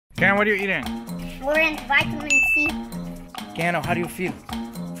Kyan, what are you eating? Orange vitamin C. Kyan, how do you feel?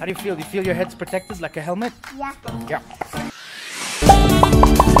 How do you feel? Do you feel your head's protected like a helmet? Yeah. Yeah.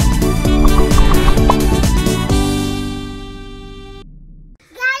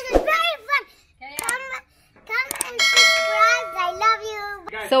 Guys, it's very fun. Come and subscribe. I love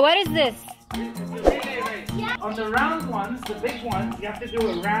you. So what is this? It's a relay race. Yeah. On the round ones, the big ones, you have to do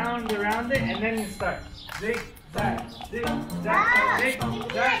a round around it, and then you start. Zig, zag, zig, zag, zig,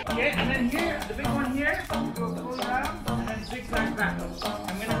 zag. Okay, and then here, the big one here, you do a full round, and then zigzag back.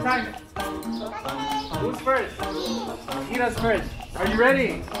 I'm gonna time it. Who's first? Kira's first. Are you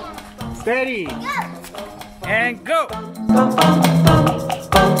ready? Steady. And go.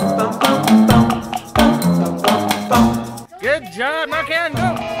 Good job, now Kyan,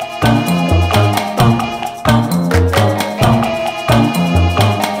 go.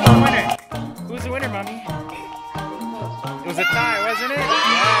 Who's the winner, Mommy? It was a tie, wasn't it? Yeah,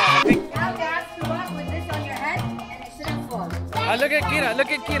 I think. Now you have to walk with this on your head and it shouldn't fall. Look at Kira,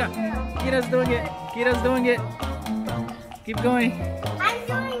 look at Kira. Kira's doing it. Kira's doing it. Keep going. I'm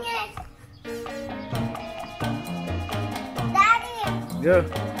doing it. Daddy. Go,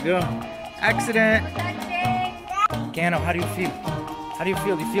 go. Accident. Kyan, how do you feel? How do you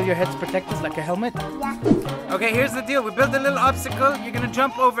feel? Do you feel your head's protected like a helmet? Yeah. Okay, here's the deal. We built a little obstacle. You're gonna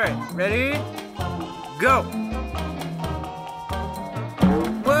jump over it. Ready? Go.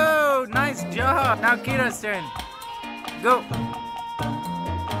 Whoa, nice job. Now Kira's turn. Go.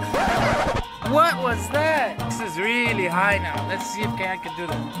 What was that? This is really high now. Let's see if Kyan can do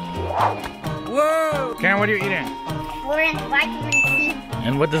that. Whoa. Kyan, what are you eating? Orange vitamin C.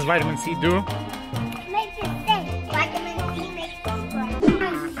 And what does vitamin C do? Makes you sick. Vitamin C makes you strong.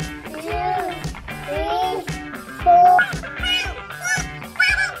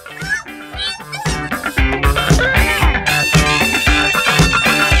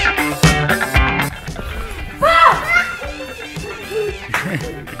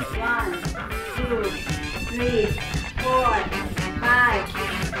 1, 2, 3,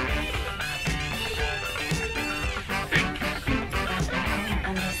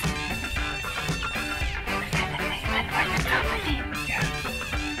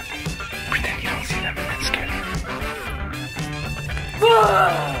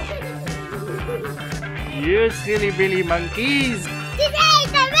 You silly billy monkeys! Today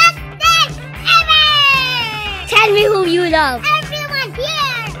is the best day ever! Tell me who you love. Everyone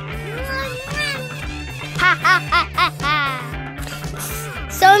here! Ha ha ha ha ha!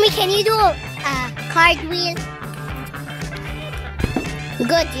 Somi, can you do a cartwheel?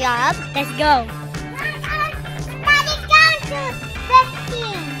 Good job. Let's go. Daddy, count to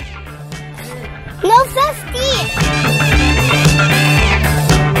 15. No, 50.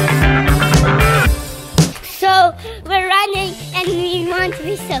 So we're running and we want to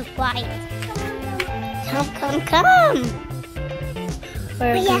be so quiet. Come.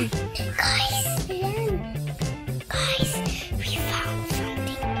 Guys, we found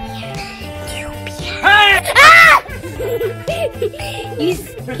something here.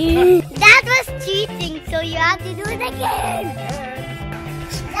 That was cheating, so you have to do it again.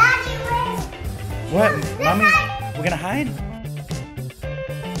 Daddy, What? Mommy? We're gonna hide?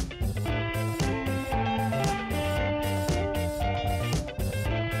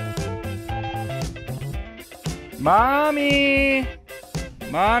 Mommy!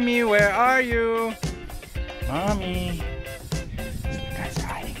 Mommy, where are you? Mommy. You guys are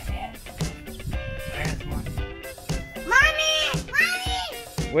hiding in here. Where's Mommy?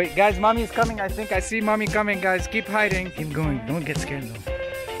 Mommy! Wait, guys, Mommy's coming. I think I see Mommy coming, guys. Keep hiding. Keep going. Don't get scared, though.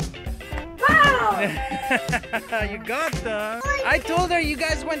 Wow! You got them. I told her you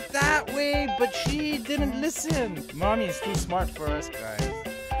guys went that way, but she didn't listen. Mommy is too smart for us, guys.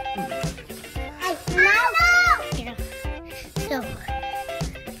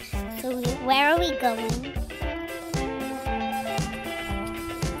 So where are we going?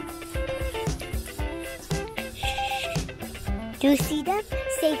 Do you see them?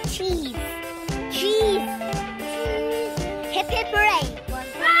 Say cheese. Cheese. Hip hip hooray.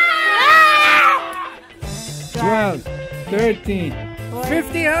 12, 13,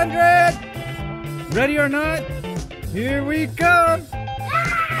 50, 100. Ready or not? Here we come.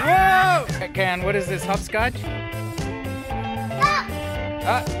 Whoa! Kyan, what is this? Hopscotch?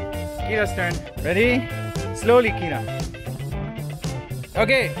 Kira's turn. Ready? Slowly, Kira.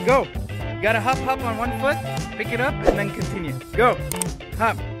 Okay, go. You gotta hop on one foot, pick it up, and then continue. Go.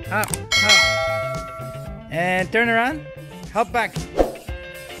 Hop. And turn around. Hop back.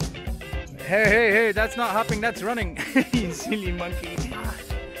 Hey, that's not hopping, that's running. You silly monkey.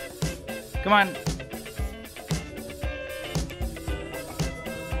 Come on.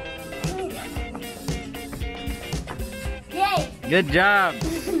 Good job.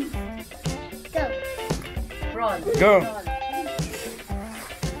 Go. Roll. Go. Roll.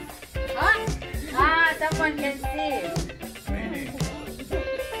 Ah, someone can see.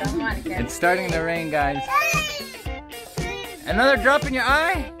 Someone can It's starting to rain, guys. Another drop in your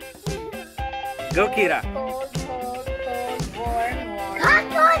eye? Go, Kira.